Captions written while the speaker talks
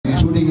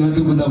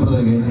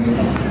ಕುಂದಾಪುರದಾಗೆ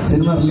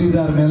cinema release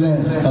ಆದ್ಮೇಲೆ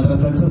ಅದರ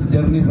success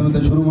journey ಸಮೇತ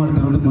ಶುರು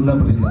ಮಾಡ್ತಿರೋದು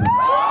ಕುಂದಾಪುರದಿಂದ.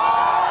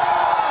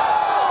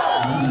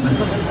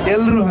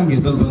 ಎಲ್ಲರೂ ಹಾಗೆ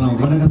ಸ್ವಲ್ಪ ನಾವು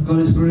ಮನೆಗಾಸ್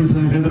ಕಾಲೇಜ್ ಸ್ಟೂಡೆಂಟ್ಸ್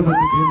ಹೇಳಿದ್ರೆ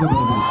ಮತ್ತೆ ಕೇಳ್ತಾ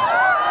ಬರ್ಬೋದು.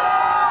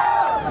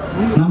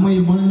 ನಮ್ಮ ಈ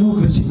ಮಣ್ಣು,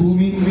 ಕೃಷಿ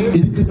ಭೂಮಿ,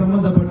 ಇದಕ್ಕೆ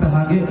ಸಂಬಂಧಪಟ್ಟ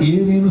ಹಾಗೆ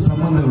ಏನೇನು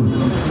ಸಂಬಂಧಗಳು,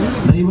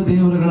 ದೈವ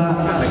ದೇವರುಗಳ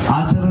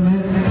ಆಚರಣೆ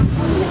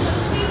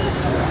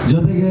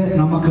ಜೊತೆಗೆ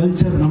ನಮ್ಮ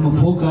ಕಲ್ಚರ್, ನಮ್ಮ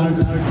ಫೋಕ್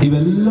ಆರ್ಟ್,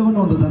 ಇವೆಲ್ಲವನ್ನು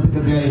ಒಂದು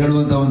ದಂತಕಥೆ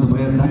ಹೇಳುವಂತ ಒಂದು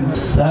ಪ್ರಯತ್ನ.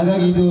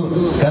 ಹಾಗಾಗಿ ಇದು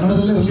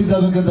ಕನ್ನಡದಲ್ಲೇ ರಿಲೀಸ್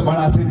ಆಗಬೇಕಂತ ಬಹಳ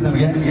ಆಸೆ ಇತ್ತು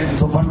ನನಗೆ.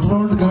 ಸೊ ಫಸ್ಟ್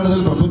ರೌಂಡ್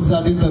ಕನ್ನಡದಲ್ಲಿ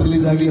ಪ್ರಪಂಚದಾದ್ಯಂತ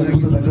ರಿಲೀಸ್ ಆಗಿ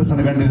ಅದ್ಭುತ ಸಕ್ಸಸ್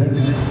ಅನ್ನು ಕಂಡಿದೆ.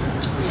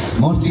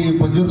 ಮೋಸ್ಟ್ಲಿ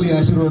ಪಂಜುರ್ಲಿ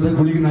ಆಶೀರ್ವಾದ,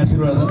 ಗುಳಿಗಿನ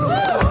ಆಶೀರ್ವಾದ.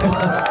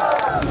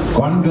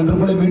 ಕಾಣನ್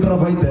ಕಂಡ್ರೆ ಮೀಟರ್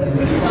ಆಫ್ ಐತೆ.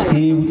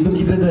 ಈ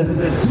ಉದ್ದಕ್ಕಿದ್ದ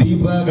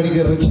ದೀಪ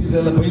ಕಡೆಗೆ ರಕ್ಷಿತ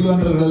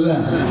ಪೈಲ್ವಾನರುಗಳೆಲ್ಲ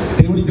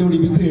ತೆವಡಿ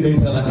ಬಿದ್ದು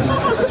ಹಿಡಿಸಲ್ಲ.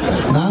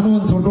 ನಾನು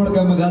ಒಂದು ಸೊಟ್ಟು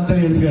ಹೊಡ್ಕಮ್ಮ ಗಾತ್ರ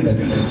ಎಣಿಸ್ಕೊಂಡೆ.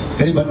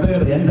 ಕೈ ಬಟ್ಟೆ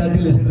ಹೇಳ್ರಿ ಎಂತ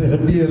ಆದಿಲ್ಲ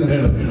ಹತ್ತಿ ಅಂತ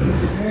ಹೇಳ್ರಿ.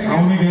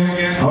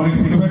 ಅವ್ರಿಗೆ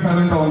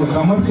ಸಿಗಬೇಕಾದಂತ ಒಂದು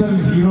ಕಮರ್ಷಿಯಲ್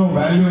ಹೀರೋ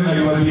ವ್ಯಾಲ್ಯೂ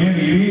ಇವತ್ತು ಏನು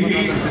ಇಡೀ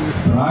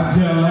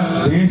ರಾಜ್ಯ ಅಲ್ಲ,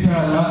 ದೇಶ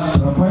ಅಲ್ಲ,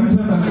 ಪ್ರಪಂಚ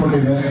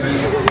ತಂದ್ಕೊಂಡಿದೆ.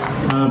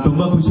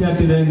 ತುಂಬಾ ಖುಷಿ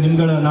ಆಗ್ತಿದೆ.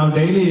 ನಿಮ್ಗಳ ನಾವು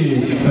ಡೈಲಿ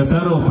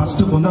ಸರ್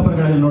ಫಸ್ಟ್ ಕುಂದಾಪುರ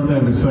ಕಡೆಯಲ್ಲಿ ನೋಡ್ತಾ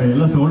ಇರ್ರಿ,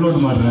 ಎಲ್ಲ ಸೋಲ್ಡ್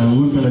ಮಾಡ್ರೆ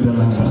ಊರ್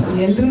ಕಡೆದೆಲ್ಲ ಅಂತ.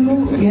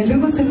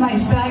 ಎಲ್ರಿಗೂ ಸಿನಿಮಾ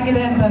ಇಷ್ಟ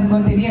ಆಗಿದೆ ಅಂತ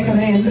ಅನ್ಕೊಂತೀನಿ.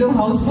 ಯಾಕಂದ್ರೆ ಎಲ್ಲರೂ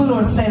ಹೌಸ್ಫುಲ್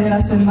ಓಡಿಸ್ತಾ ಇದ್ದಾರೆ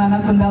ಆ ಸಿನಿಮಾನ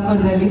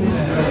ಕುಂದಾಪುರದಲ್ಲಿ.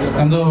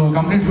 ಒಂದು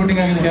ಕಂಪ್ಲೀಟ್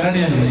ಶೂಟಿಂಗ್ ಆಗಿದೆ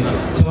ಕೆರಡಿಯಲ್ಲಿ.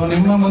 ಸೊ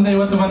ನಿಮ್ಮ ಮುಂದೆ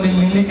ಇವತ್ತು ಬಂದು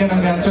ಇಲ್ಲಿ ನಿಲ್ಲಿಕ್ಕೆ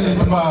ನಮ್ಗೆ ಆಕ್ಚುಲಿ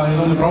ತುಂಬಾ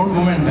ಇದೊಂದು ಪ್ರೌಡ್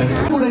ಮೂಮೆಂಟ್.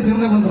 ಕೂಡ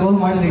ಸಿನಿಮಾಗೆ ಒಂದು ರೋಲ್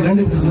ಮಾಡಿದ್ವಿ,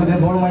 ಗಂಡಿ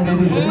ರೋಲ್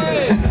ಮಾಡಿದ್ದೀವಿ.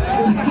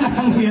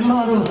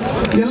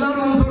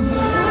 ಎಲ್ಲರೂ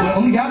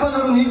ಒಂದು ಗ್ಯಾಪ್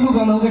ಆದರೂ ನೀವು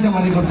ಒಂದು ಅವಕಾಶ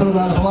ಮಾಡಿ ಕೊಡ್ತಾರೆ.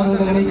 ನಾನು ಸುಮಾರು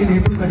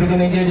ಹಿಟ್ಟು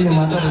ಕಟ್ಟಿದ್ದೇನೆ, ಹೇಳಿ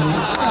ಮಾತಾಡಿದ್ದೀನಿ.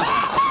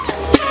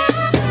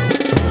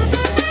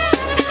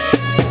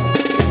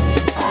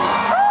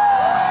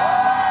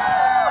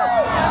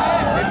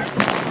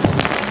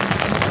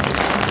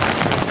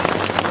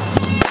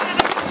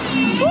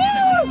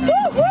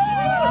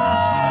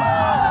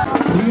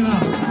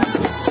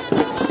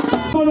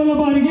 ಮೊದಲ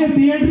ಬಾರಿಗೆ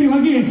ಥಿಯೇಟರ್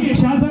ಹೋಗಿ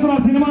ಶಾಸಕರು ಆ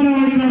ಸಿನಿಮಾನ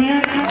ನೋಡಿದ್ದಾರೆ.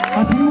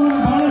 ಆ ಸಿನಿಮಾನ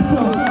ಬಹಳಷ್ಟು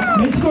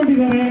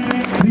ಮೆಚ್ಕೊಂಡಿದ್ದಾರೆ.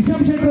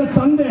 ರಿಷಬ್ ಶೆಟ್ಟರ್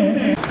ತಂದೆ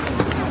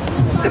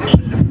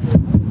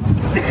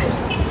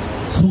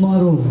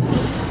ಸುಮಾರು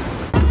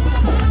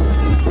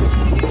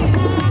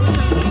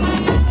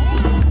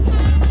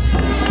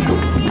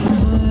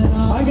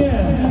ಹಾಗೆ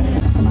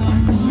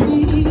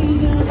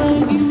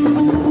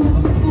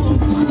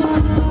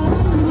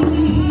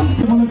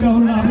ಮೂಲಕ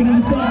ಅವರನ್ನು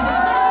ಅಭಿನಂದಿಸ್ತಾ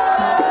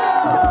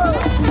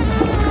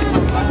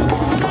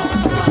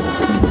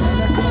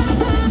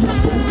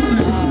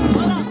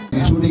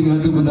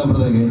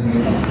ಕುಂದಾಪುರದಾಗೆ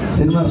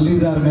ಸಿನಿಮಾ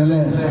ರಿಲೀಸ್ ಆದ್ಮೇಲೆ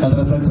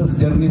ಅದರ ಸಕ್ಸಸ್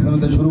ಜರ್ನಿ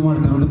ಸಮೇತ ಶುರು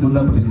ಮಾಡ್ತಿರೋದು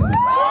ಕುಂದಾಪುರದಿಂದ.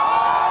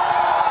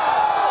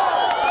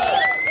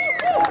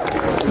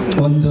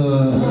 ಒಂದು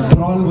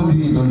ಟ್ರಾಲ್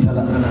ಬಂದಿದ್ದು ಒಂದ್ಸಲ,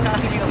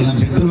 ನಮ್ಮ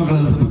ಶೆಟ್ಟರ್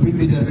ಮಕ್ಕಳಲ್ಲಿ ಸ್ವಲ್ಪ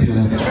ಪಿಂಡಿ ಜಾಸ್ತಿ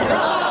ಅಲ್ಲ,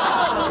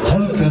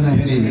 ಹಲ್ಕ್ ಅನ್ನ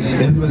ಹೇಳಿ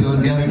ಎದುರು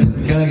ಒಂದು ಕ್ಯಾರೆಕ್ಟರ್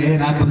ಕೆಳಗೆ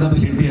ನಾ ಕುಂದಾಪುರ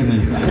ಶೆಟ್ಟಿ ಅನ್ನ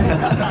ಹೇಳಿ.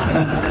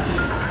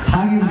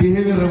 ಹಾಗೆ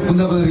ಬಿಹೇವಿಯರ್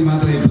ಕುಂದಾಪುರದವರಿಗೆ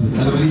ಮಾತ್ರ ಇರ್ತದೆ.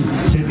 ಅದು ಬರೀ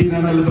ಶೆಟ್ಟಿ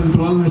ನಾನಲ್ಲಿ ಬಂದು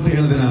ಟ್ರಾಲ್ ಅಷ್ಟೇ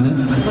ಹೇಳಿದೆ ನಾನು.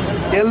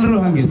 ಎಲ್ಲರೂ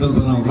ಹಾಗೆ ಸ್ವಲ್ಪ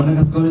ನಾವು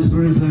ಮನೆಗಾಸ್ ಕಾಲೇಜ್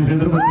ಸ್ಟೂಡೆಂಟ್ಸ್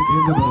ಹೇಳಿದ್ರೆ ಮತ್ತೆ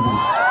ಕೇಳ್ತಾ ಬರ್ಬೋದು.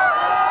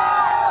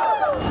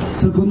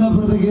 ಸೊ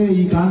ಕುಂದಾಪುರದಾಗೆ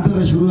ಈ ಕಾಂತಾರ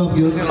ಶುರು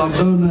ಆಗಿರೋದು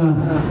ಲಾಕ್ಡೌನ್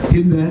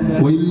ಹಿಂದೆ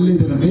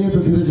ಒಳ್ಳೆದಿನ ಕೈ ಹತ್ತ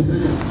ಧೀರಜ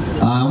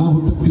ಅವ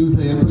ಹುಟ್ಟಿದ ದಿವಸ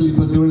ಏಪ್ರಿಲ್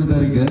 27ನೇ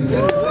ತಾರೀಕು.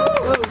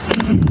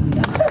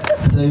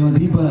 ಸೊ ಇವ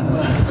ದೀಪ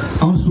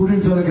ಅವನ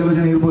ಸ್ಟೂಡೆಂಟ್ಸ್ ಎಲ್ಲ ಕೆಲವು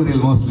ಜನ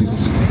ಇರ್ಬೋದಿಲ್ಲ ಮೋಸ್ಟ್ಲಿ.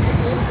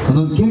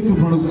 ಅದೊಂದು ಕೇಕ್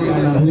ಕಟ್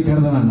ಮಾಡೋಕೆ ನಾನು ಹೇಳಿ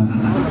ಕರೆದ ನಾನು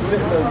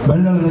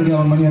ಬೆಳ್ಳಳದಾಗೆ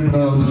ಅವನ ಮನೆ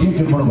ಹತ್ರ ಒಂದು ಕೇಕ್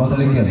ಕಟ್ ಮಾಡೋ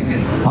ಬದಲಿಗೆ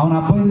ಅವನ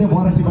ಅಪ್ಪನಿಂದ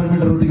ಫಾರೆಸ್ಟ್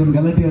ಡಿಪಾರ್ಟ್ಮೆಂಟ್ ರೊಟ್ಟಿಗೆ ಒಂದು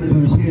ಗಲಾಟೆ ಹತ್ತು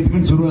ವಿಷಯ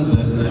ಎತ್ಕೊಂಡು ಶುರು ಆದ.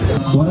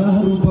 ವರಾಹ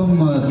ರೂಪಂ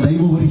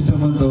ದೈವ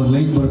ವರಿಷ್ಠಂ ಅಂತ ಒಂದು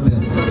ಲೈನ್ ಬರುತ್ತೆ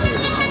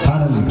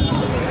ಹಾಡಲ್ಲಿ.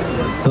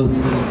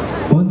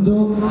 ಒಂದು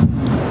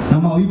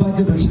ನಮ್ಮ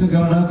ಅವಿಭಾಜ್ಯ ದಕ್ಷಿಣ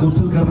ಕನ್ನಡ,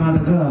 ಕೋಸ್ಟಲ್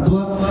ಕರ್ನಾಟಕ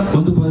ಅಥವಾ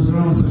ಒಂದು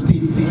ಪರಶುರಾಮ ಸೃಷ್ಟಿ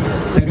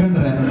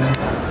ತಗೊಂಡ್ರೆ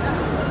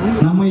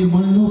ನಮ್ಮ ಈ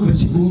ಮಣ್ಣು,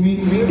 ಕೃಷಿ ಭೂಮಿ,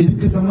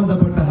 ಇದಕ್ಕೆ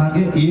ಸಂಬಂಧಪಟ್ಟ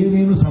ಹಾಗೆ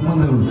ಏನೇನು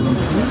ಸಂಬಂಧಗಳು,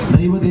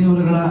 ದೈವ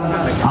ದೇವರುಗಳ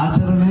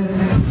ಆಚರಣೆ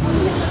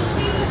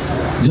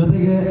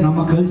ಜೊತೆಗೆ ನಮ್ಮ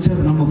ಕಲ್ಚರ್,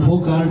 ನಮ್ಮ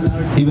ಫೋಕ್ ಆರ್ಟ್,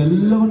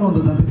 ಇವೆಲ್ಲವನ್ನು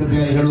ಒಂದು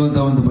ದಂತಕಥೆ ಹೇಳುವಂತ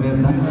ಒಂದು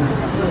ಪ್ರಯತ್ನ.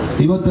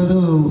 ಇವತ್ತದು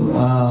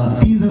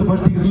ಟೀಸರ್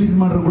ಫಸ್ಟಿಗೆ ರಿಲೀಸ್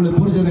ಮಾಡಿರೋ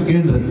 3 ಜನ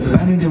ಕೇಳ್ರೆ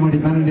ಪ್ಯಾನ್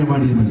ಇಂಡಿಯಾ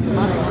ಮಾಡಿ ಅಂತ.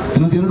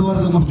 ಇನ್ನೊಂದು 2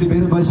 ವಾರದ ಮೋಸ್ಟ್ಲಿ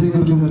ಬೇರೆ ಭಾಷೆಗೆ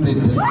ರಿಲೀಸ್ ಅಂತ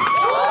ಇತ್ತು.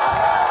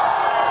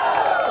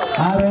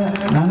 ಆದ್ರೆ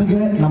ನನಗೆ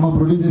ನಮ್ಮ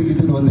ಪ್ರೊಡ್ಯೂಸರ್ಗೆ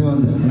ಇದ್ದದ್ದು ಒಂದೇ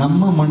ಒಂದು,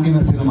 ನಮ್ಮ ಮಣ್ಣಿನ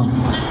ಸಿನಿಮಾ,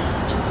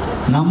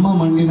 ನಮ್ಮ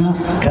ಮಣ್ಣಿನ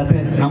ಕತೆ,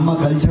 ನಮ್ಮ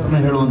ಕಲ್ಚರ್ನ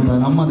ಹೇಳುವಂತ,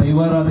 ನಮ್ಮ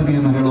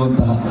ದೈವಾರಾಧನೆಯನ್ನು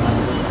ಹೇಳುವಂತಹ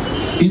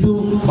ಇದು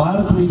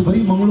ಭಾರತ. ಇದು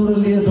ಬರೀ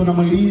ಮಂಗಳೂರಲ್ಲಿ ಅಥವಾ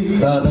ನಮ್ಮ ಇಡೀ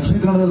ದಕ್ಷಿಣ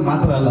ಕನ್ನಡದಲ್ಲಿ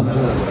ಮಾತ್ರ ಅಲ್ಲ.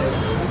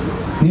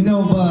 ನಿನ್ನೆ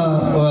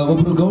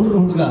ಒಬ್ರು ಗೌಡ್ರ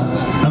ಹುಡುಗ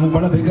ನಮ್ಗೆ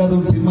ಬಹಳ ಬೇಕಾದ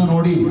ಒಂದು ಸಿನಿಮಾ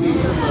ನೋಡಿ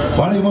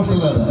ಬಹಳ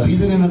ಇಮೋಷನಲ್ ಆದ.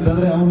 ರೀಸನ್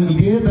ಏನಂತಂದ್ರೆ ಅವನು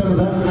ಇದೇ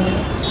ತರದ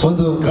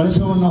ಒಂದು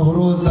ಕಳಶವನ್ನ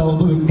ಹೊರುವಂತ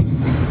ಒಬ್ಬ ವ್ಯಕ್ತಿ.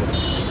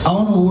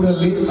 ಅವನ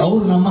ಊರಲ್ಲಿ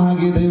ಅವ್ರು ನಮ್ಮ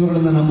ಹಾಗೆ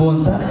ದೈವಗಳನ್ನ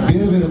ನಂಬುವಂತ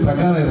ಬೇರೆ ಬೇರೆ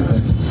ಪ್ರಕಾರ ಇರುತ್ತೆ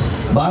ಅಷ್ಟೇ.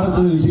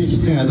 ಭಾರತದ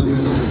ವಿಶೇಷತೆ ಅದು.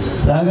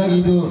 ಹಾಗಾಗಿ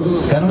ಇದು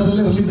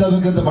ಕನ್ನಡದಲ್ಲೇ ರಿಲೀಸ್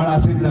ಆಗಬೇಕಂತ ಬಹಳ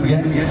ಆಸೆ ಇತ್ತು ನನಗೆ.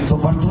 ಸೊ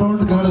ಫಸ್ಟ್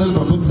ರೌಂಡ್ ಕನ್ನಡದಲ್ಲಿ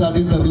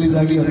ಪ್ರಪಂಚದಾದ್ಯಂತ ರಿಲೀಸ್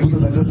ಆಗಿ ಅದ್ಭುತ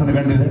ಸಕ್ಸಸ್ ಅನ್ನು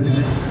ಕಂಡಿದೆ.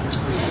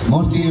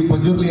 ಮೋಸ್ಟ್ಲಿ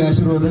ಪಂಜುರ್ಲಿ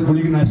ಆಶೀರ್ವಾದ,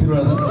 ಗುಳಿಗಿನ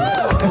ಆಶೀರ್ವಾದ.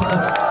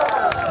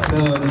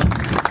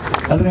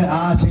 ಅಂದ್ರೆ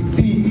ಆ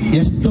ಶಕ್ತಿ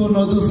ಎಷ್ಟು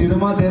ಅನ್ನೋದು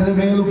ಸಿನಿಮಾ ತೆರೆ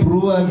ಮೇಲೂ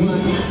ಪ್ರೂವ್ ಆಗಿ,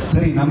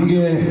 ಸರಿ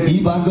ನಮ್ಗೆ ಈ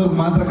ಭಾಗದವ್ರಿಗೆ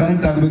ಮಾತ್ರ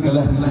ಕನೆಕ್ಟ್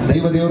ಆಗ್ಬೇಕಲ್ಲ,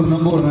 ದೈವ ದೇವ್ರು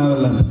ನಂಬೋರು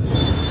ನಾವೆಲ್ಲ.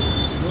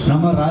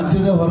 ನಮ್ಮ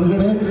ರಾಜ್ಯದ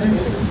ಹೊರಗಡೆ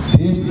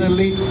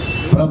ದೇಶದಲ್ಲಿ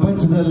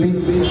ಪ್ರಪಂಚದಲ್ಲಿ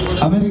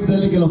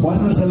ಅಮೆರಿಕದಲ್ಲಿ ಕೆಲವು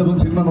ಫಾರಿನರ್ಸ್ ಎಲ್ಲ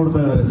ಬಂದು ಸಿನಿಮಾ ನೋಡ್ತಾ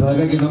ಇದ್ದಾರೆ. ಸೊ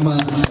ಹಾಗಾಗಿ ನಮ್ಮ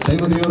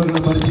ದೈವ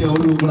ದೇವರುಗಳ ಪರಿಚಯ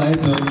ಅವ್ರಿಗೂ ಕೂಡ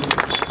ಆಯಿತು.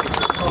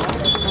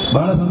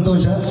 ಬಹಳ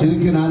ಸಂತೋಷ.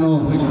 ಇದಕ್ಕೆ ನಾನು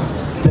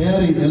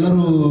ತಯಾರಿ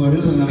ಎಲ್ಲರೂ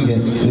ಹೇಳಿದ್ರು ನನಗೆ,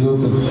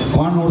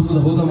 ಕ್ವಾನ್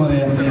ಓಡಿಸೋದು ಹೋದ ಮರೆ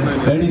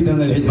ಗಾಡಿ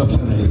ತಂದೇಳಿ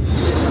ಪಕ್ಷದಲ್ಲಿ.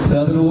 ಸೊ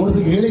ಅದನ್ನು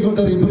ಓಡಿಸಕ್ಕೆ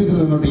ಹೇಳಿಕೊಟ್ಟರು ಇಬ್ಬರು ಇದ್ರು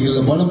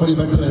ನನ್ನೊಟ್ಟಿಗೆಲ್ಲ. ಬಾಳಂಬಳಿ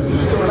ಭಟ್ರೆ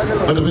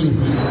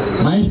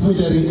ಮಹೇಶ್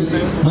ಪೂಜಾರಿ,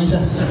 ಮಹೇಶ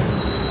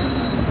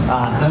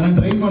ನನ್ನನ್ನು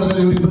ಟ್ರೈನ್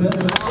ಮಾಡಿದ್ರೆ ಇವರಿಬ್ಬರು.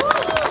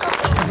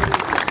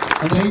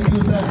 ಒಂದು 5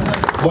 ದಿವಸ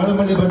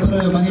ಬಾಳಂಬಳ್ಳಿ ಭಟ್ರ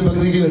ಮನೆ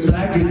ಪಕ್ಕದಿಗೆ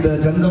ಟ್ರ್ಯಾಕ್ ಇದ್ದ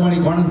ಚಂದಮಣಿ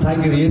ಕಾಣನ್ಸ್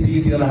ಹಾಕಿದ್ರು, AC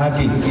ಎಲ್ಲ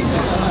ಹಾಕಿ.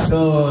 ಸೊ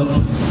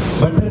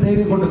ಭಟ್ರ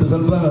ಧೈರ್ಯ ಕೊಟ್ಟದ್ದು.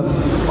 ಸ್ವಲ್ಪ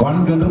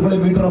ಕಾಣನ್ ಕಂಡ್ರೆ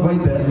ಮೀಟರ್ ಆಫ್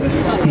ಐತೆ.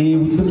 ಈ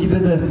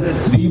ಉದ್ದಕ್ಕಿದ್ದ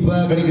ದೀಪ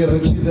ಕಡೆಗೆ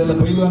ರಕ್ಷಿತೆಲ್ಲ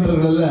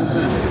ಪೈಲ್ವಾನರುಗಳೆಲ್ಲ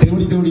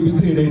ತೆವಡಿ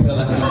ಬಿದ್ದು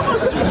ಇಡೀಸಲ್ಲ.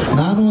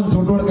 ನಾನು ಒಂದು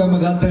ಸೊಟ್ಟು ಹೊಡ್ಕಮ್ಮ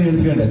ಗಾತ್ರ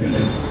ಎಣಿಸ್ಕೊಂಡೆ.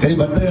 ಕೈ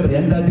ಭಟ್ರ ಹೇಳ್ರಿ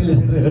ಎಂತ ಆದಿಲ್ಲ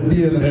ಸಿಡ್ರೆ ಹತ್ತಿ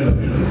ಅಂತ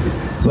ಹೇಳ್ರಿ.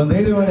 ಸೊ ಒಂದು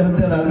ಧೈರ್ಯ ಮಾಡಿ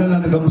ಹತ್ತಿ ಅಲ್ಲ. ಆದ್ಮೇಲೆ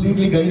ನಾನು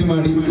ಕಂಪ್ಲೀಟ್ಲಿ ಗೈಡ್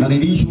ಮಾಡಿ ನಾನು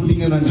ಇಡೀ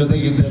ಶೂಟಿಂಗ್ ನನ್ನ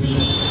ಜೊತೆಗಿದ್ದೆ.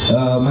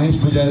 ಮಹೇಶ್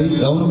ಪೂಜಾರಿ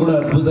ಅವನು ಕೂಡ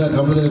ಅದ್ಭುತ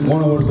ಕನ್ನಡದಲ್ಲಿ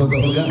ಕೋಣ ಓಡಿಸೋದು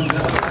ಹುಡುಗ.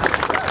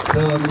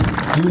 ಸೊ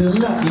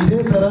ಇವರೆಲ್ಲ ಇದೇ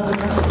ಥರ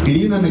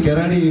ಇಡೀ ನನ್ನ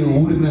ಕೆರಾಡಿ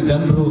ಊರಿನ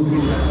ಜನರು,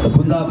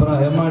 ಕುಂದಾಪುರ,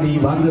 ಹೆಮ್ಮಾಡಿ ಈ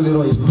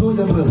ಭಾಗದಲ್ಲಿರುವ ಎಷ್ಟೋ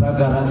ಜನರ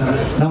ಸಹಕಾರ.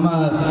 ನಮ್ಮ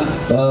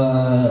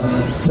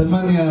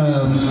ಸನ್ಮಾನ್ಯ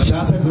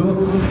ಶಾಸಕರು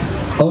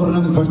ಅವರು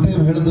ನನಗೆ ಫಸ್ಟ್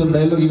ಟೈಮ್ ಹೇಳಿದ ಒಂದು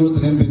ಡೈಲಾಗ್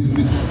ಇವತ್ತು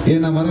ನೆನಪಿತ್ತು.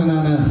 ಏನ ಮರೆ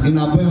ನಾನು ನಿನ್ನ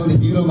ಅಪ್ಪ ಒಂದು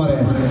ಹೀರೋ ಮರೆ,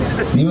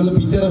 ನೀವೆಲ್ಲ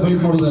ಪಿಕ್ಚರ್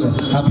ಫೈಟ್ ಮಾಡೋದಲ್ಲ.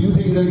 ನಾ PUC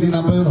ಇದ್ದಾಗ ನಿನ್ನ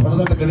ಅಪ್ಪ ಒಂದು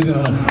ಹೊಡೆದಾಟ ಕಂಡಿದ್ದೆ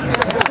ನಾನು.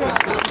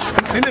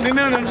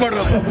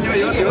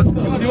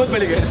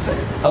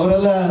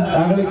 ಅವರೆಲ್ಲ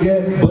ಆಗಲಿಕ್ಕೆ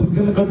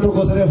ಬದುಕನ್ನು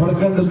ಕಟ್ಟೋಕೋಸ್ಕರ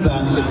ಹೊಡ್ಕೊಂಡಂತ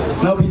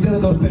ನಾವು ಪಿಕ್ಚರ್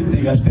ತೋರಿಸ್ತಾ ಇದ್ದೀವಿ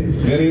ಈಗ ಅಷ್ಟೇ,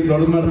 ಬೇರೆ ಏನು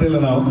ದೊಡ್ಡದು ಮಾಡ್ತಾ ಇಲ್ಲ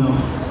ನಾವು.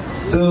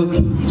 ಸೊ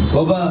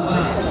ಒಬ್ಬ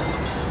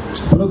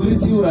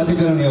ಪ್ರೋಗ್ರೆಸಿವ್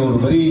ರಾಜಕಾರಣಿ ಅವರು,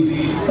 ಬರೀ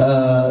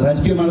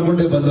ರಾಜಕೀಯ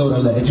ಮಾಡಿಕೊಂಡೇ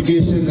ಬಂದವರಲ್ಲ.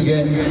 ಎಜುಕೇಷನ್ಗೆ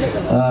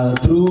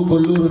ಥ್ರೂ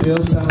ಕೊಲ್ಲೂರು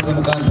ದೇವಸ್ಥಾನದ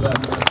ಮುಖಾಂತರ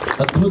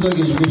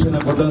ಅದ್ಭುತವಾಗಿ ಎಜುಕೇಷನ್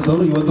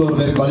ಕೊಟ್ಟಂಥವ್ರು. ಇವತ್ತು ಅವರು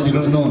ಬೇರೆ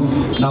ಕಾಲೇಜುಗಳನ್ನು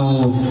ನಾವು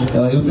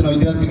ಇವತ್ತಿನ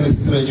ವಿದ್ಯಾರ್ಥಿಗಳಿಗೆ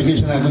ಸಿಗ್ತಿರೋ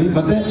ಎಜುಕೇಷನ್ ಆಗಲಿ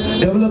ಮತ್ತೆ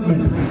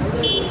ಡೆವಲಪ್ಮೆಂಟ್.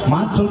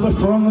 ಮಾತು ಸ್ವಲ್ಪ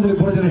ಸ್ಟ್ರಾಂಗ್ ಅಂದ್ರೆ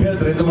ಕೂಡ ಜನ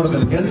ಹೇಳ್ತಾರೆ, ಎಂತ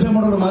ಮಾಡೋಕ್ಕಲ್ಲ, ಕೆಲಸ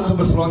ಮಾಡೋರು ಮಾತು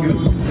ಸ್ವಲ್ಪ ಸ್ಟ್ರಾಂಗ್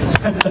ಇರುತ್ತೆ.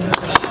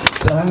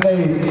 ಸೊ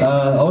ಹಾಗಾಗಿ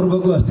ಅವ್ರ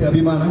ಬಗ್ಗೆ ಅಷ್ಟೇ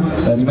ಅಭಿಮಾನ.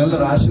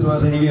 ನಿಮ್ಮೆಲ್ಲರ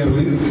ಆಶೀರ್ವಾದ ಹೀಗೆ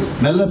ಇರಲಿ.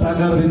 ನಿಮ್ಮೆಲ್ಲ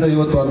ಸಹಕಾರದಿಂದ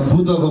ಇವತ್ತು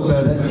ಅದ್ಭುತವಾಗಿ ಹೋಗ್ತಾ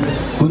ಇದೆ.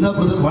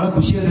 ಕುಂದಾಪುರದಲ್ಲಿ ಬಹಳ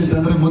ಖುಷಿ ಆಗುತ್ತೆ.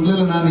 ಅಂದ್ರೆ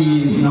ಮೊದಲೆಲ್ಲ ನಾನು ಈ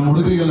ನಮ್ಮ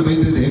ಹುಡುಗರಿಗೆಲ್ಲ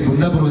ಬೈತಿದ್ದೆ,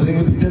 ಕುಂದಾಪುರ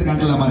ಹೋದಾಗ ಪಿಕ್ಚರ್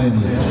ಕಾಣ್ತಿಲ್ಲ ಮಾರೆ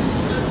ಅಂದ್ರೆ.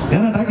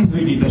 ಏನೋ ಟಾಕೀಸ್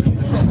ಬೇಕಿದ್ದಷ್ಟೇ,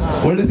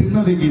 ಒಳ್ಳೆ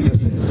ಸಿನಿಮಾ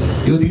ಬೇಕಿದ್ದಷ್ಟೇ.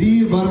 ಇವತ್ತು ಇಡೀ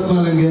ಭಾರತ್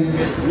ಮಾಲಂಗೆ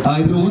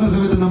ಇದ್ರ ಓನರ್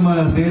ಸಮೇತ ನಮ್ಮ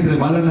ಸ್ನೇಹಿತರೆ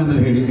ಬಾಲಣ್ಣ ಅಂತ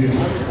ಹೇಳಿ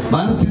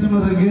ಭಾರತ್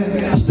ಸಿನಿಮಾದಾಗೆ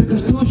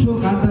ಅಷ್ಟಕ್ಕಷ್ಟು ಶೋ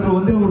ಕಾಂತಾರ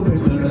ಒಂದೇ ಓಡ್ತಾ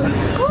ಇದ್ದಾರೆ.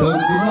 So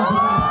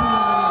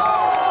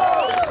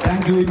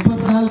thank you.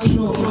 24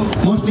 show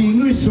mostly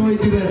ಇನ್ನೂ ಇಷ್ಟು ಶೋ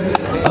ಐತಿದೆ.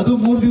 ಅದು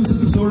 3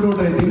 ದಿವಸದ ಸೋಲ್ಡ್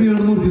ಔಟ್ ಆಯ್ತು. ಇನ್ನೂ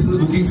 2-3 ದಿವಸದ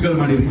ಬುಕಿಂಗ್ಸ್ಗಳು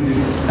ಮಾಡಿರಿ.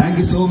 Thank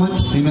you so much.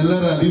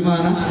 ನಿಮ್ಮೆಲ್ಲರ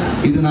ಅಭಿಮಾನ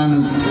ಇದು ನಾನು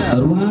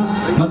ಋಣ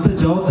ಮತ್ತೆ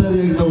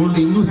ಜವಾಬ್ದಾರಿಯಾಗಿ ತಗೊಂಡು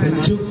ಇನ್ನೂ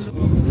ಹೆಚ್ಚು.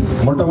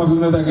 ಮೊಟ್ಟ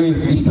ಮೊದಲನೇದಾಗಿ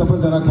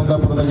ಇಷ್ಟಪಟ್ಟ ಜನ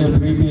ಕುಂದಾಪುರದಾಗೆ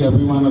ಪ್ರೀತಿ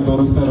ಅಭಿಮಾನ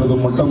ತೋರಿಸ್ತಾ ಇರೋದು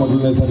ಮೊಟ್ಟ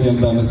ಮೊದಲನೇ ಸರಿ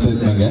ಅಂತ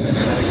ಅನಿಸ್ತೈತೆ ನನಗೆ.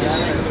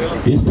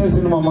 ಎಷ್ಟೇ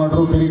ಸಿನಿಮಾ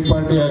ಮಾಡ್ರು, ಕಿರಿಕ್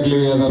ಪಾರ್ಟಿ ಆಗಲಿ,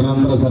 ಅದರ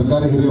ನಂತರ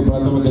ಸರ್ಕಾರಿ ಹಿರಿಯ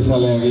ಪ್ರಾಥಮಿಕ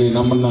ಶಾಲೆ ಆಗಲಿ,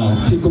 ನಮ್ಮನ್ನ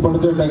ಚಿಕ್ಕ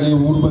ಬಡ್ಜೆಟ್ಟಾಗಿ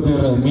ಊರ್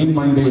ಬದಿಯರ ಮೀನ್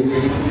ಮಂಡಿ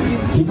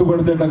ಚಿಕ್ಕ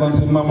ಬಡ್ಜೆಟ್ಟಾಗಿ ಒಂದು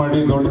ಸಿನಿಮಾ ಮಾಡಿ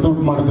ದೊಡ್ಡ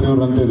ದುಡ್ಡು ಮಾಡಿದ್ರಿ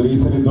ಇವ್ರು ಅಂತಿದ್ರು. ಈ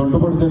ಸರಿ ದೊಡ್ಡ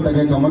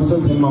ಬಡ್ಜೆಟ್ಟಾಗಿ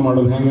ಕಮರ್ಷಿಯಲ್ ಸಿನಿಮಾ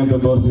ಮಾಡೋದು ಹೆಂಗೆ ಅಂತ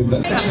ತೋರಿಸಿದ್ದೆ.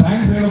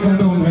 ಥ್ಯಾಂಕ್ಸ್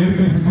ಹೇಳ್ಕೊಂಡು ಒಂದು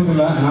ವೇದಿಕೆ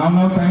ಸಿಗೋದಿಲ್ಲ,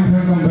 ನಾವು ಥ್ಯಾಂಕ್ಸ್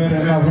ಹೇಳ್ಕೊಂಡು ಬೇರೆ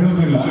ನಾವು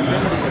ಹೇಳೋದಿಲ್ಲ.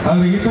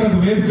 ಆದ್ರೆ ಈ ತರದ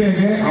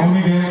ವೇದಿಕೆಗೆ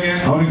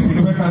ಅವ್ರಿಗೆ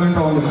ಸಿಗಬೇಕಾದಂತ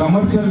ಒಂದು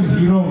ಕಮರ್ಷಿಯಲ್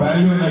ಹೀರೋ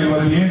ವ್ಯಾಲ್ಯೂನ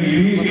ಇವತ್ತು ಏನು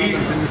ಇಡೀ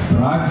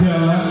ರಾಜ್ಯ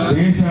ಅಲ್ಲ,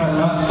 ದೇಶ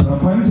ಅಲ್ಲ,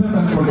 ಪ್ರಪಂಚ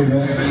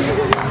ತಂದ್ಕೊಂಡಿದೆ.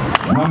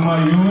 ನಮ್ಮ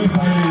US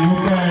ಆಗಲಿ,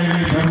 UK ಆಗಲಿ,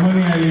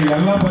 ಜರ್ಮನಿ ಆಗಲಿ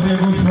ಎಲ್ಲ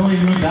ಬದಿಗೂ ಶೋ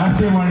ಇನ್ನೂ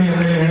ಜಾಸ್ತಿ ಮಾಡಿ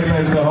ಅಂತ ಹೇಳ್ತಾ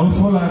ಇದ್ರು.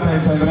 ಹೌಸ್ಫುಲ್ ಆಗ್ತಾ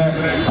ಇತ್ತು. ಅಂದ್ರೆ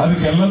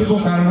ಅದಕ್ಕೆಲ್ಲದಕ್ಕೂ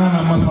ಕಾರಣ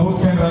ನಮ್ಮ ಸೌತ್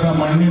ಕೇಂದ್ರದ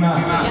ಮಣ್ಣಿನ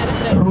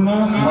ಋಣ,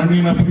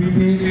 ಮಣ್ಣಿನ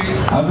ಪ್ರೀತಿ,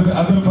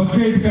 ಅದ್ರ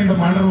ಬಗ್ಗೆ ಇಟ್ಕೊಂಡು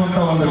ಮಾಡಿರುವಂತ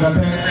ಒಂದು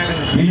ಕತೆ.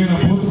 ಇಲ್ಲಿನ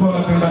ಭೂತ್ಕೋಲ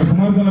ಕಂಡ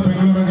ಸುಮಾರು ಜನ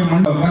ಬೆಂಗಳೂರಿಗೆ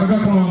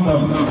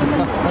ಕರ್ಕೊಳ್ಳುವಂತವ್ರು.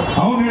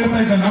 ಅವ್ನು ಹೇಳ್ತಾ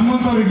ಇದ್ದ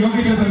ನಮ್ಮಂತವ್ರಿಗೆ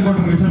ಯೋಗ್ಯತೆ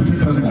ತಂದ್ಕೊಟ್ರು ರಿಷಬ್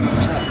ಶೆಟ್ಟರ್ ಅಂತ.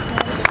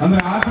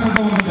 ಅಂದ್ರೆ ಆ ತರದ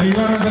ಒಂದು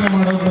ದೈವಾರಾಧನೆ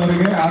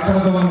ಮಾಡುವಂತವರಿಗೆ, ಆ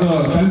ತರದ ಒಂದು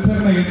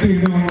ಕಲ್ಚರ್ನ ಎತ್ತಿ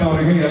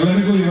ಹಿಡಿಯುವಂತವರಿಗೆ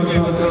ಎಲ್ಲರಿಗೂ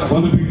ಇವತ್ತು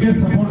ಒಂದು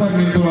ಬಿಗ್ಗೆಸ್ಟ್ ಸಪೋರ್ಟ್ ಆಗಿ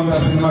ನಿಂತಿರುವಂತಹ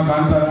ಸಿನಿಮಾ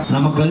ಕಾಂತಾರ.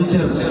 ನಮ್ಮ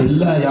ಕಲ್ಚರ್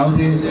ಎಲ್ಲ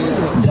ಯಾವುದೇ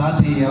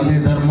ಜಾತಿ, ಯಾವುದೇ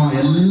ಧರ್ಮ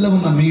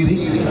ಎಲ್ಲವನ್ನ ಮೀರಿ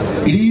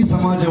ಇಡೀ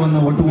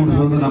ಸಮಾಜವನ್ನು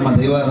ಒಟ್ಟುಗೂಡಿಸೋದು ನಮ್ಮ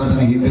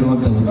ದೈವಾರಾಧನೆ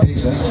ಹಿಂದಿರುವಂತಹ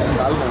ಉದ್ದೇಶ,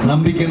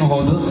 ನಂಬಿಕೆನೂ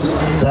ಹೌದು.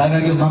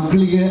 ಹಾಗಾಗಿ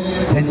ಮಕ್ಕಳಿಗೆ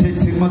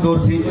ಹೆಚ್ಚೆಚ್ಚು ಸಿನಿಮಾ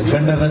ತೋರಿಸಿ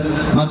ಕಂಡರೆ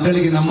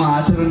ಮಕ್ಕಳಿಗೆ ನಮ್ಮ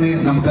ಆಚರಣೆ,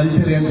 ನಮ್ಮ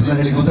ಕಲ್ಚರ್ ಅಂತ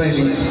ಹೇಳಿ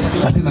ಗೊತ್ತಾಗಲಿ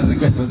ಅಷ್ಟೇ ನನ್ನ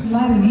ರಿಕ್ವೆಸ್ಟ್.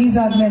 ರಿಲೀಸ್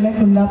ಆದ್ಮೇಲೆ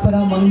ಕುಂದಾಪುರ,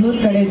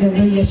 ಮಂಗಳೂರು ಕಡೆ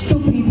ಜನರು ಎಷ್ಟು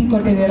ಪ್ರೀತಿ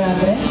ಕೊಟ್ಟಿದ್ದೀರಾ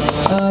ಅಂದರೆ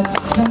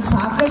ನಂಗೆ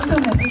ಸಾಕಷ್ಟು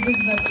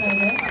ಮೆಸೇಜಸ್ ಬರ್ತಾ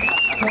ಇದೆ.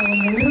 ಸೊ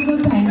ಎಲ್ರಿಗೂ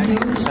ಥ್ಯಾಂಕ್ ಯು.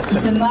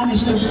 ಸಿನಿಮಾನ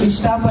ಇಷ್ಟು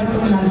ಇಷ್ಟಪಟ್ಟು,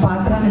 ನನ್ನ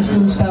ಪಾತ್ರನ ಇಷ್ಟು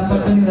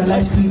ಇಷ್ಟಪಟ್ಟು ನೀವೆಲ್ಲ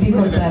ಇಷ್ಟು ಪ್ರೀತಿ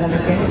ಕೊಡ್ತಾ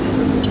ಇರೋದಕ್ಕೆ.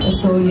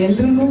 ಸೊ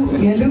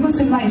ಎಲ್ರಿಗೂ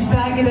ಸಿನಿಮಾ ಇಷ್ಟ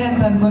ಆಗಿದೆ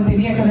ಅಂತ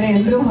ಅನ್ಕೊಂತೀನಿ. ಯಾಕಂದರೆ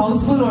ಎಲ್ಲರೂ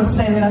ಹೌಸ್ಫುಲ್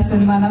ಓಡಿಸ್ತಾ ಇದ್ದಾರೆ ಆ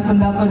ಸಿನಿಮಾನ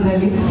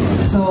ಕುಂದಾಪುರದಲ್ಲಿ.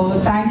 So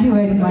thank you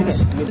very much.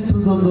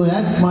 ಒಂದು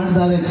ಆ್ಯಕ್ಟ್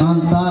ಮಾಡಿದ್ದಾರೆ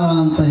ಕಾಂತಾರ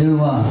ಅಂತ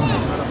ಹೇಳುವ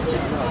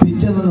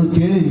ಪಿಕ್ಚರನ್ನು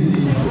ಕೇಳಿ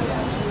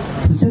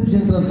ರಿಷಬ್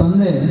ಶೆಟ್ಟರ್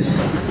ತಂದೆ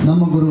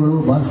ನಮ್ಮ ಗುರುಗಳು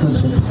ಭಾಸ್ಕರ್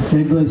ಶೆಟ್ಟರ್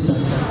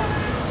ಅಡ್ವೈಸರ್.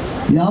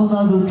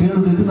 ಯಾವುದಾದ್ರೂ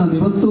ಕೇಳೋದಕ್ಕೆ ನಾನು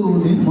ಇವತ್ತು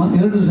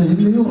 2 ದಿವಸ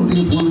ಹಿಂದೆಯೂ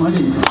ಅವರಿಗೆ ಫೋನ್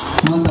ಮಾಡಿ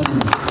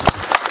ಮಾತಾಡಿದ್ದೆ.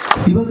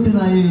 ಇವತ್ತಿನ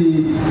ಈ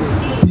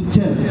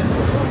ಪಿಕ್ಚರ್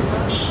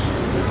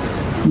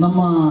ನಮ್ಮ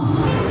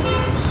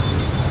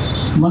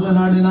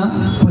ಮಲೆನಾಡಿನ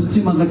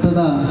ಪಶ್ಚಿಮ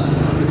ಘಟ್ಟದ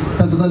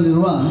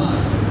ತಟದಲ್ಲಿರುವ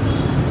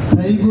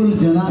ಟ್ರೈಬಲ್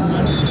ಜನ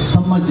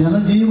ತಮ್ಮ ನಮ್ಮ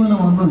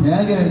ಜನಜೀವನವನ್ನು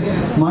ಹೇಗೆ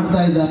ಮಾಡ್ತಾ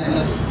ಇದ್ದಾರೆ,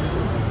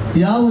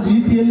 ಯಾವ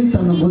ರೀತಿಯಲ್ಲಿ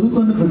ತನ್ನ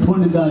ಬದುಕನ್ನು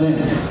ಕಟ್ಟಿಕೊಂಡಿದ್ದಾರೆ,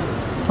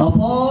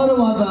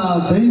 ಅಪಾರವಾದ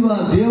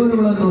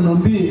ದೇವರುಗಳನ್ನು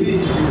ನಂಬಿ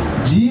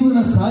ಜೀವನ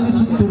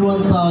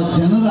ಸಾಗಿಸುತ್ತಿರುವಂತಹ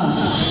ಜನರ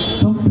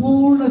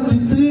ಸಂಪೂರ್ಣ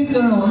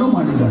ಚಿತ್ರೀಕರಣವನ್ನು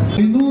ಮಾಡಿದ್ದಾರೆ.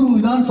 500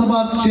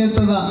 ವಿಧಾನಸಭಾ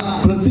ಕ್ಷೇತ್ರದ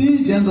ಪ್ರತಿ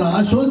ಜನರ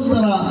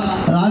ಆಶೋತ್ತರ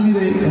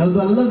ಆಗಿದೆ.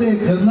 ಅದಲ್ಲದೆ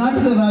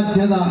ಕರ್ನಾಟಕ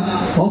ರಾಜ್ಯದ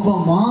ಒಬ್ಬ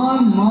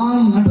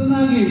ಮಾನ್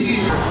ನಟನಾಗಿ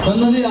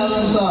ತನ್ನದೇ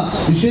ಆದಂಥ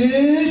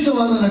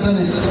ವಿಶೇಷವಾದ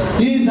ನಟನೆ.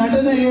 ಈ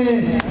ನಟನೆಗೆ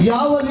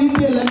ಯಾವ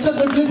ರೀತಿಯ ಲೆಕ್ಕ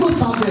ಕಟ್ಟಲಿಕ್ಕೂ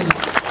ಸಾಧ್ಯ ಇಲ್ಲ.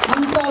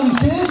 ಅಂತ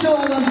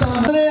ವಿಶೇಷವಾದಂತಹ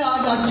ಅದರೇ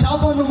ಆದ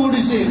ಛಾಪನ್ನು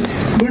ಮೂಡಿಸಿ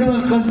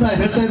ಬಿಡಬೇಕಂತ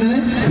ಹೇಳ್ತಾ ಇದ್ದೇನೆ.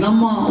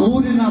 ನಮ್ಮ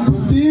ಊರಿನ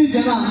ಪ್ರತಿ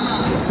ಜನ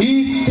ಈ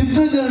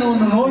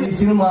ಚಿತ್ರೀಕರಣವನ್ನು ನೋಡಿ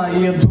ಸಿನಿಮಾ,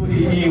 ಈ ಅದ್ದೂರಿ,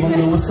 ಈ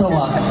ಒಂದು ಉತ್ಸವ,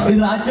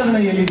 ಇದರ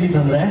ಆಚರಣೆ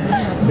ಎಲ್ಲಿದ್ದಿತ್ತಂದ್ರೆ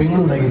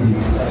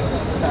ಬೆಂಗಳೂರಾಗಿದ್ದಿತ್ತು.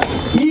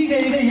 ಈಗ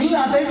ಇಲ್ಲ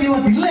ಆತೈತಿ,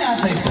 ಇವತ್ತು ಇಲ್ಲೇ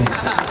ಆತೈತೆ.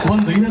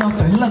 ಒಂದು ಇದು ನಾವು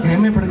ಎಲ್ಲ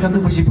ಹೆಮ್ಮೆ ಪಡ್ಕೊಂಡು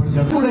ಖುಷಿ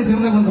ಪಡ್ಕೊಂಡು ಕೂಡ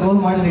ಸಿನಿಮಾಗೆ ಒಂದು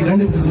ರೋಲ್ ಮಾಡಿದ್ವಿ,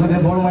 ಗಂಡು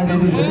ರೋಲ್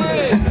ಮಾಡಿದ್ವಿ.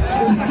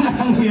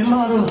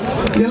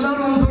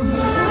 ಎಲ್ಲರೂ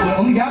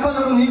ಒಂದು ಗ್ಯಾಪ್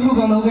ಆದರೂ ನೀಗೂ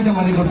ಒಂದು ಅವಕಾಶ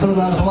ಮಾಡಿಕೊಟ್ಟು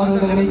ನಾನು ಸುಮಾರು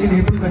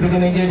ಹಿಟ್ಟು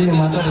ಕಟ್ಟಿದ್ದೇನೆ, ಎಂಗೇಜ್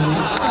ಮಾತಾಡಿದ್ದೀನಿ.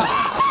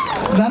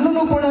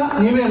 ನನ್ನನ್ನು ಕೂಡ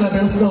ನೀವೇ ಎಲ್ಲ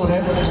ಬೆಳೆಸಿದವ್ರೆ.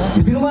 ಈ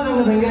ಸಿನಿಮಾ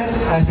ರಂಗದಂಗೆ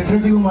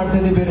ಸೆಕ್ರೆಟರಿಗೂ ಮಾಡ್ತಾ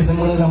ಇದ್ದೆ, ಬೇರೆ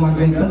ಸಿನಿಮಾಗಳೆಲ್ಲ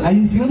ಮಾಡ್ತಾ ಇತ್ತು.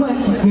 ಈ ಸಿನಿಮಾ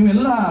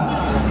ನೀವೆಲ್ಲ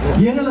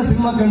ಏನೆಲ್ಲ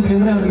ಸಿನಿಮಾ ಕಂಡ್ರಿ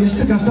ಅಂದ್ರೆ ಅವ್ರಿಗೆ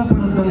ಎಷ್ಟು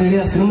ಕಷ್ಟಪಡುತ್ತೆ ಹೇಳಿ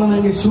ಆ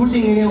ಸಿನಿಮಾದಂಗೆ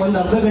ಶೂಟಿಂಗಿಗೆ ಒಂದು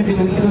ಅರ್ಧ ಗಂಟೆ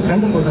ನಿಂತು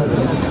ಕಂಡು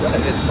ಗೊತ್ತಾಗ್ತದೆ.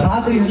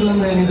 ರಾತ್ರಿ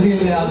ಹೆಗ್ಲಂದ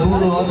ನಿದ್ರೆಯಲ್ಲಿ ಆ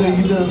ಧೂಳು ಅದು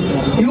ಇದು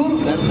ಇವರು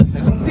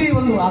ಪ್ರತಿ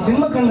ಒಂದು ಆ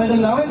ಸಿನಿಮಾ ಕಂಡಾಗ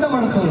ನಾವೆಂತ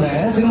ಮಾಡುತ್ತಂದ್ರೆ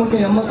ಸಿನಿಮಾಕ್ಕೆ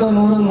 80,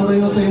 100,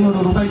 150,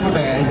 200 ರೂಪಾಯಿ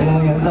ಕೊಟ್ಟೆ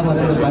ಸಿನಿಮಾಗೆ ಎಂತ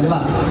ಬರೋದಲ್ಲ.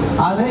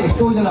 ಆದ್ರೆ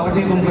ಎಷ್ಟೋ ಜನ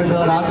ಹೊಟ್ಟೆ ತುಂಬಿಕೊಂಡು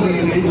ರಾತ್ರಿ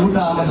ಊಟ,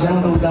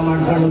 ಮಧ್ಯಾಹ್ನದ ಊಟ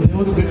ಮಾಡ್ಕೊಂಡು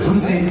ದೇವರು ಬಿಟ್ಟು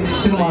ಸುರಿಸಿ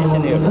ಸಿನಿಮಾ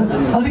ಮಾಡುವಂಥದ್ದು.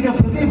 ಅದಕ್ಕೆ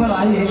ಪ್ರತಿಫಲ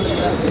ಆಗಿ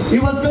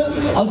ಇವತ್ತು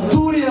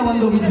ಅದ್ದೂರಿಯ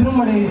ಒಂದು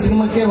ವಿಜೃಂಭಣೆ ಈ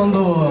ಸಿನಿಮಾಕ್ಕೆ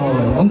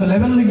ಒಂದು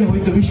ಲೆವೆಲ್ಗೆ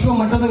ಹೋಯ್ತು. ವಿಶ್ವ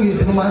ಮಟ್ಟದಾಗ ಈ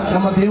ಸಿನಿಮಾ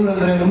ನಮ್ಮ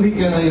ದೇವರಂದ್ರೆ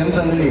ನಂಬಿಕೆ ಅಂದ್ರೆ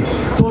ಎಂತಂದ್ರೆ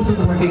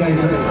ತೋರಿಸೋದ್ರ ಮಟ್ಟಿಗೆ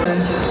ಆಯ್ತು.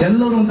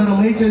 ಎಲ್ಲರೂ ಒಂಥರ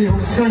ಮೈ ಚಳಿ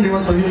ಹೊಡ್ಸ್ಕೊಂಡು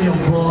ಇವತ್ತು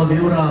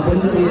ದೇವರ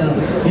ಬಂದರಿಯ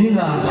ಈಗ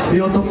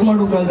ಇವತ್ತು ತಪ್ಪು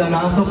ಮಾಡೋಕಾಗ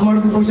ನಾವು ತಪ್ಪು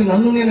ಮಾಡೋದಕ್ಕೆ ಬಹುಶಃ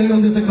ನನ್ನೂ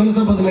ಇನ್ನೊಂದು ದಿವಸ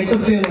ಕನಸು ಬಂದು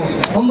ಮೆಟ್ಟುತ್ತೇನೋ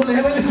ಒಂದು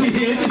ಲೆವೆಲ್ಗೆ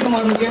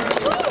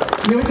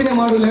ಯೋಚನೆ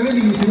ಮಾಡುವ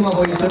ಲೆವೆಲ್ಗೆ ಈ ಸಿನಿಮಾ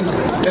ಹೋಗಿತ್ತು.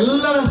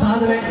 ಎಲ್ಲರ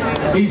ಸಾಧನೆ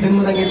ಈ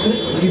ಸಿನಿಮಾದಾಗಿತ್ತು.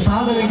 ಈ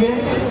ಸಾಧನೆಗೆ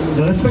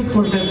ರೆಸ್ಪೆಕ್ಟ್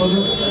ಕೊಡ್ತಾ ಇರ್ಬೋದು,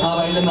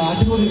 ಇದನ್ನು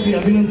ಆಶೀರ್ವದಿಸಿ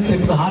ಅಭಿನಂದಿಸ್ತಾ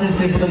ಇರ್ಬೋದು,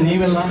 ಹಾರೈಸ್ತಾ ಇರ್ಬೋದು.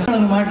 ನೀವೆಲ್ಲ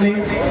ಮಾಡಲಿ.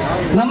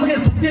 ನಮಗೆ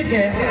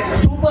ಸದ್ಯಕ್ಕೆ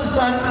ಸೂಪರ್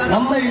ಸ್ಟಾರ್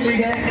ನಮ್ಮ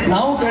ಇಲ್ಲಿಗೆ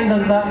ನಾವು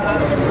ಕಂಡಂತ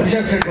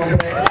ರಿಷಬ್ ಶೆಟ್ಟಿ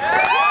ಒಬ್ಬರೇ.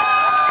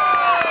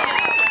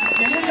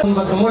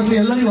 ಮೋಸ್ಟ್ಲಿ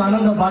ಎಲ್ಲರಿಗೂ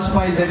ಆನಂದ ಬಾಷ್ಪ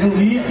ಇದೆ.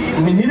 ಈ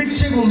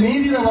ನಿರೀಕ್ಷೆಗೂ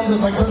ಮೀರಿದ ಒಂದು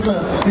ಸಕ್ಸಸ್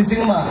ಈ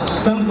ಸಿನಿಮಾ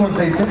ತಂದು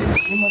ಕೊಡ್ತಾ ಇತ್ತು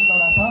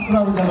ನಿಮ್ಮಂತವರ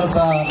ಸಹಸ್ರಾರು ಜನರ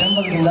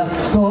ಬೆಂಬಲದಿಂದ.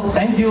 ಸೊ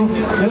ಥ್ಯಾಂಕ್ ಯು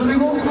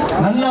ಎಲ್ರಿಗೂ.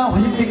 ನನ್ನ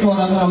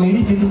ವೈಯಕ್ತಿಕವಾದ ನಮ್ಮ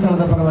ಇಡೀ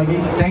ಚಿತ್ರತಂಡದ ಪರವಾಗಿ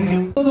ಥ್ಯಾಂಕ್ ಯು.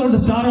 ದೊಡ್ಡ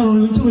ಸ್ಟಾರ್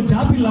ಅವರು ಒಂಚೂರು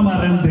ಜಾಪಿಲ್ಲ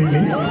ಮಾರ ಅಂತ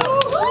ಹೇಳಿ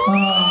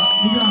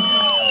ಈಗ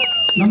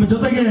ನಮ್ಮ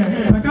ಜೊತೆಗೆ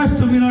ಪ್ರಕಾಶ್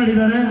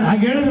ತುಮಿನಾಡಿದ್ದಾರೆ.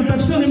 ಹಾಗೆ ಹೇಳಿದ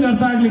ತಕ್ಷಣ ನಿಮ್ಗೆ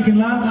ಅರ್ಥ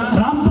ಆಗ್ಲಿಕ್ಕಿಲ್ಲ,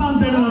 ರಾಂಪ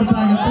ಅಂತ ಹೇಳಿದ್ರೆ ಅರ್ಥ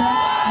ಆಗುತ್ತೆ.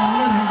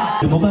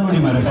 ಮುಖ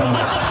ನೋಡಿ ಮಾರ ಸರ್,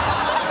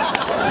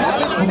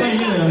 ಮುಖ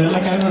ಎಲ್ಲ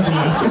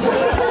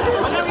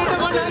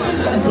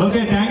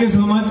okay, thank you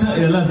so much.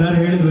 ಎಲ್ಲ ಸರ್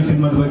ಹೇಳಿದ್ರು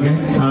ಸಿನಿಮಾದ ಬಗ್ಗೆ,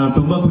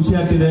 ತುಂಬಾ ಖುಷಿ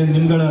ಆಗ್ತಿದೆ.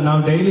 ನಾವು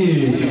ಡೈಲಿ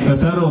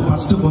ಸರ್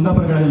ಫಸ್ಟ್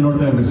ಕುಂದಾಪುರಗಳಲ್ಲಿ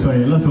ನೋಡ್ತಾ ಇದ್ವಿ, ಸೊ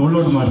ಎಲ್ಲ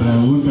ಸೋಲ್ಡ್ ಮಾಡ್ರೆ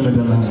ಊರ್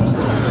ಕಡೆದೆಲ್ಲ ಅಂತ.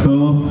 ಸೊ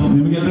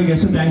ನಿಮ್ಗೆಲ್ರಿಗೆ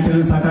ಎಷ್ಟು ಥ್ಯಾಂಕ್ಸ್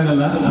ಹೇಳಿದ್ರೆ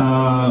ಸಾಕಾಗಲ್ಲ.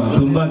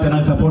 ತುಂಬಾ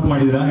ಚೆನ್ನಾಗಿ ಸಪೋರ್ಟ್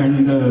ಮಾಡಿದ್ರ.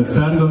 ಅಂಡ್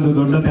ಸರ್ಗೆ ಒಂದು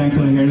ದೊಡ್ಡ ಥ್ಯಾಂಕ್ಸ್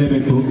ಅನ್ನು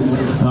ಹೇಳಲೇಬೇಕು.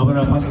 ಅವರ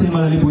ಫಸ್ಟ್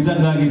ಸಿನಿಮಾದಲ್ಲಿ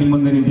ಭುಜಂಗ ಆಗಿ ನಿಮ್ಮ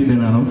ಮುಂದೆ ನಿಂತಿದ್ದೆ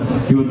ನಾನು,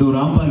 ಇವತ್ತು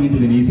ರಾಂಪಾಗಿ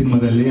ನಿಂತಿದ್ದೀನಿ ಈ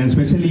ಸಿನಿಮಾದಲ್ಲಿ. ಅಂಡ್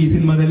ಸ್ಪೆಷಲಿ ಈ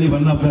ಸಿನಿಮಾದಲ್ಲಿ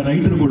ಒನ್ ಆಫ್ ದ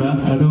ರೈಟರ್ ಕೂಡ,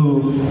 ಅದು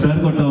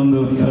ಸರ್ ಕೊಟ್ಟ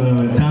ಒಂದು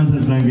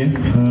ಚಾನ್ಸಸ್ ನನಗೆ.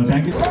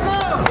 Thank you.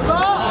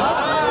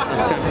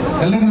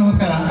 ಎಲ್ರಿಗೂ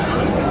ನಮಸ್ಕಾರ.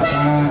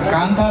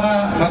 ಕಾಂತಾರ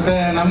ಮತ್ತೆ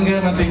ನಮಗೆ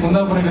ಮತ್ತೆ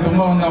ಕುಂದಾಪುರಕ್ಕೆ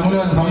ತುಂಬಾ ಒಂದು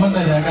ಅಮೂಲ್ಯವಾದ ಸಂಬಂಧ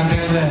ಇದೆ. ಯಾಕಂತ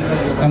ಹೇಳಿದ್ರೆ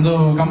ನಮ್ದು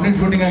ಕಂಪ್ಲೀಟ್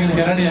ಶೂಟಿಂಗ್ ಆಗಿದೆ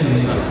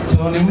ಕೆರಡಿಯಲ್ಲಿ.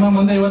 ಸೊ ನಿಮ್ಮ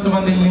ಮುಂದೆ ಇವತ್ತು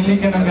ಬಂದು ಇಲ್ಲಿ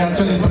ನಿಲ್ಲಿಕ್ಕೆ ನಮಗೆ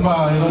ಆಕ್ಚುಲಿ ತುಂಬಾ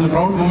ಇದೊಂದು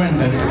ಪ್ರೌಡ್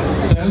ಮೂಮೆಂಟ್.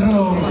 ಸೊ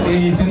ಎಲ್ಲರೂ ಈ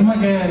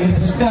ಸಿನಿಮಾಗೆ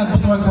ಇಷ್ಟೇ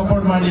ಅದ್ಭುತವಾಗಿ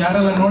ಸಪೋರ್ಟ್ ಮಾಡಿ,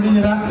 ಯಾರೆಲ್ಲ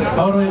ನೋಡಿದ್ದೀರಾ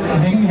ಅವರು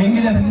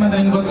ಹೆಂಗಿದೆ ಸಿನಿಮಾದ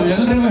ಹೆಂಗ್ ಗೊತ್ತು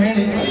ಎಲ್ರಿಗೂ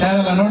ಹೇಳಿ,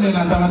 ಯಾರೆಲ್ಲ ನೋಡ್ಲಿಲ್ಲ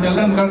ಅಂತ ಮತ್ತೆ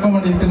ಎಲ್ಲರನ್ನು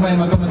ಕರ್ಕೊಂಡ್ಬಂದು ಈ ಸಿನಿಮಾ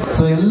ಮತ್ತೊಮ್ಮೆ.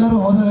 ಸೊ ಎಲ್ಲರೂ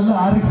ಹೋದರೆಲ್ಲ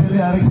ಆರಿಕ್ಸಲ್ಲಿ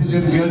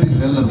ಅಂತ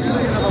ಕೇಳ್ತಿದ್ರು ಎಲ್ಲರೂ.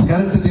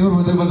 ಕರೆಕ್ಟ್ ದೇವ್ರ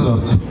ಮುಂದೆ ಬಂದ್ರು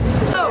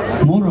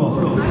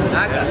ಅವರು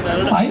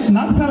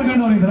 4 ಸಾವಿರ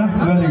ಗಂಡು ಅವರಿದ್ರ.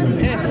 Very good.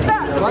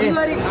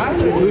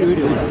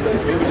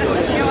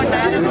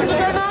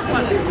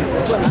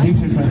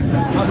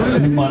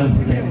 ನಿಮ್ಮ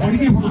ಅನಿಸಿಕೆ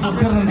ಹುಡುಗಿ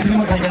ಹುಡುಗೋಸ್ಕರ ನನ್ನ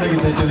ಸಿನಿಮಾ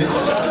ಕೈಗಡೆಗಿದ್ದೆ ಆಕ್ಚುಲಿ.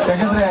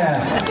 ಯಾಕಂದ್ರೆ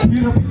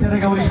ಹೀರೋ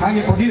ಪಿಕ್ಚರ್ಗೆ ಅವ್ರಿಗೆ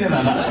ಹಾಗೆ ಕೊಟ್ಟಿದ್ದೆ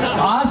ನಾನು.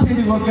 ಆ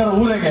ಸೈಡಿಗೋಸ್ಕರ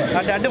ಊರಿಗೆ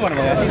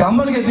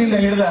ಕಂಬಳಿಗೆ ತಿಂದ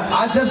ಹಿಡಿದ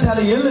ಆಚಾರ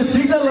ಶಾಲೆ ಎಲ್ಲಿ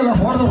ಸಿಗ್ದಲ್ಲ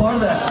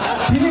ಹೊಡೆದೆ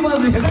ಸಿನಿಮಾ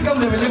ಅಂದ್ರೆ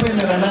ಹೆದರ್ಕಂದ್ರೆ ಬೆಲೆ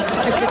ಬೈದೆ ನಾನು.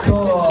 ಸೊ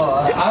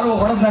ಯಾರು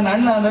ಹೊಡೆದ್ ನನ್ನ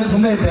ಅಣ್ಣ ಅಂದ್ರೆ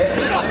ಸುಮ್ಮನೆ ಐತೆ,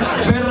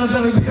 ಬೇರೆ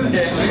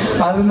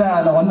ಅದರಿಂದ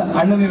ಒಂದು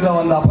ಅಣ್ಣನಿಂದ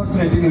ಒಂದು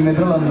ಅಪರ್ಚುನಿಟಿ. ನಿಮ್ಮ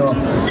ಎದುರಲ್ಲಿ ಒಂದು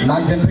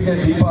 4 ಜನರಿಗೆ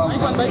ದೀಪ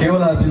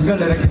ಕೇವಲ ಫಿಸಿಕಲ್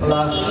ಡೈರೆಕ್ಟರ್ ಅಲ್ಲ,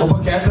 ಒಬ್ಬ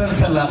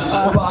ಕ್ಯಾರೆಕ್ಟರ್ಸ್ ಅಲ್ಲ,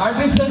 ಒಬ್ಬ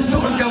ಆರ್ಟಿಸ್ಟ್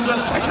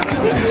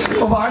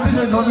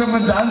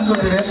ತೋರ್ಸ್ಕೊಂಡ್ ಚಾನ್ಸ್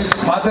ಕೊಡ್ತೀನಿ.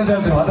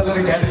 ಮಾತಾಡ್ತೀನಿ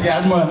ಅದರಲ್ಲಿ ಕ್ಯಾಟ್ರಿಗೆ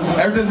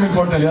ಅಡ್ವರ್ಟೈಸ್ಮೆಂಟ್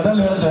ಕೊಡ್ತಾರೆ,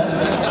 ಅದೆಲ್ಲ ಹೇಳಿದೆ.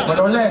 ಬಟ್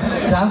ಒಳ್ಳೆ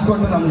ಚಾನ್ಸ್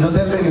ಕೊಟ್ಟು ನಮ್ಮ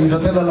ಜೊತೆಯಲ್ಲಿ ನಿಮ್ಮ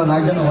ಜೊತೆಲೆಲ್ಲ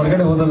 4 ಜನ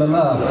ಹೊರಗಡೆ ಹೋದಲ್ಲೆಲ್ಲ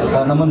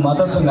ನಮ್ಮನ್ನು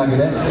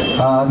ಮಾತಾಡ್ಸಂಗಾಗಿದೆ.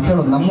 ಅದಕ್ಕೆ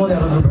ಹೇಳೋದು, ನಮ್ಮವ್ರು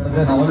ಯಾರಾದ್ರೂ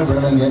ಬೆಳೆದ್ರೆ ನಾವಲ್ಲೇ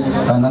ಬೆಳೆದಂಗೆ.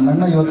 ನನ್ನ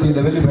ಅಣ್ಣ ಇವತ್ತು ಈ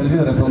ಲೆವೆಲ್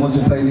ಬೆಳೆದಿದ್ದಾರೆ,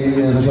 ಪ್ರಮೋಷನ್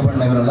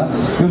ಋಷಭಣ್ಣ ಇವರೆಲ್ಲ.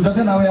 ಇವ್ರ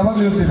ಜೊತೆ ನಾವು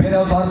ಯಾವಾಗಲೂ ಇರ್ತೀವಿ, ಬೇರೆ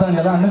ಯಾವ ಸ್ವಾರ್ಥ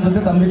ಎಲ್ಲ ಅಣ್ಣನ ಜೊತೆ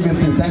ತಂದಿಕ್ಕೆ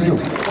ಇರ್ತೀವಿ. Thank you.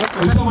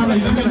 ವಿಶ್ವಮಣ್ಣ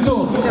ಇದಕ್ಕಿಂತೂ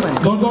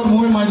ದೊಡ್ಡ ದೊಡ್ಡ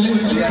ಮೂವಿ ಮಾಡಲಿ,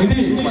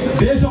 ಇಡೀ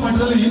ದೇಶ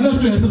ಮಟ್ಟದಲ್ಲಿ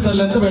ಇನ್ನಷ್ಟು ಹೆಸರು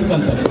ತರಲಿ ಅಂತ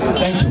ಬೇಡ್ಕೊಂತಾರೆ.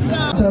 Thank you.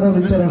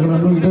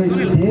 ವಿಚಾರಗಳನ್ನು ಇಡೀ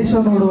ದೇಶ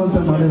ನೋಡುವಂತ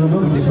ಮಾಡಿರೋದು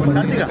ವಿಶ್ವಮಣ್ಣ.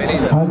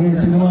 ಹಾಗೆ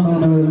ಸಿನಿಮಾನ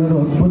ನಾವೆಲ್ಲರೂ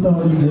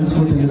ಅದ್ಭುತವಾಗಿ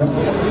ಗೆಲ್ಸ್ಕೊಟ್ಟಿದ್ದೀರಾ.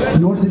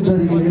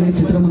 ನೋಡ್ತಿದ್ದವರಿಗೆ ಹೇಳಿ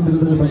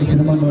ಚಿತ್ರಮಂದಿರದಲ್ಲಿ ಬಂದು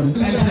ಸಿನಿಮಾ ನೋಡಿ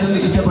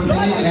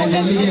ಇಷ್ಟಪಡ್ತೀನಿ.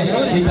 ಅಲ್ಲಿಗೆ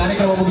ಈ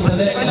ಕಾರ್ಯಕ್ರಮ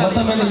ಮುಗಿತದೆ.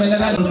 ಮತ್ತೊಮ್ಮೆ ನಿಮ್ಮೆಲ್ಲರ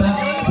thank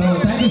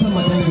you so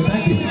much.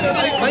 Thank you.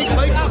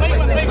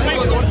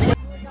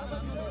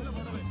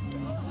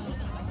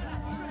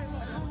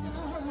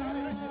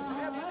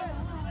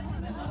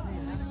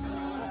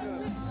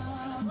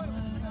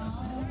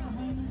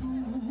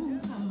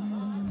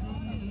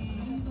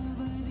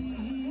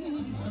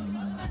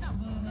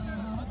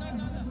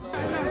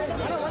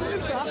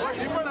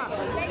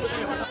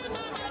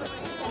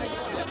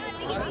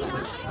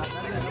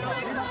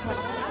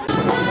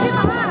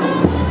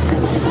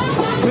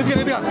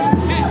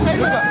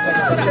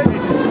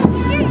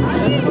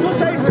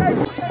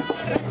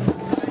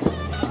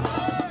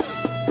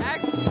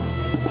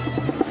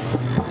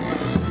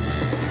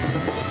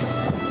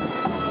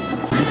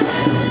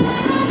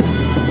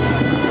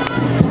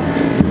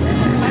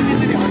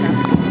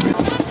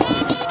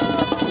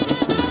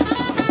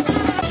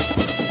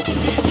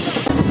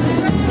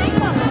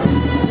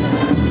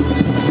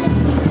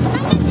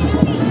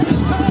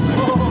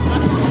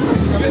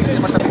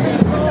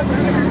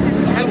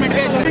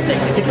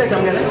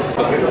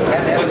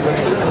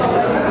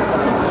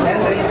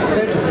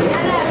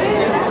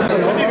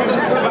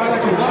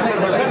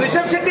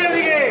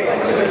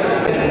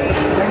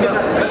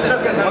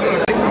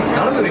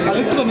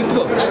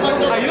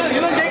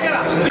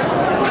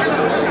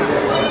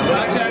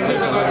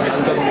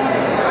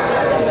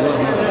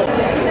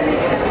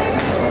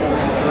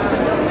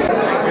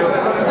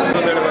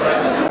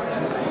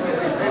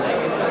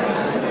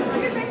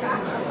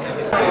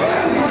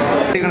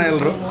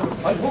 ಎಲ್ಲರೂ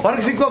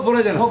ಹೊರಗೆ ಸಿಕ್ಕೋ ಪೂರ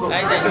ಜನ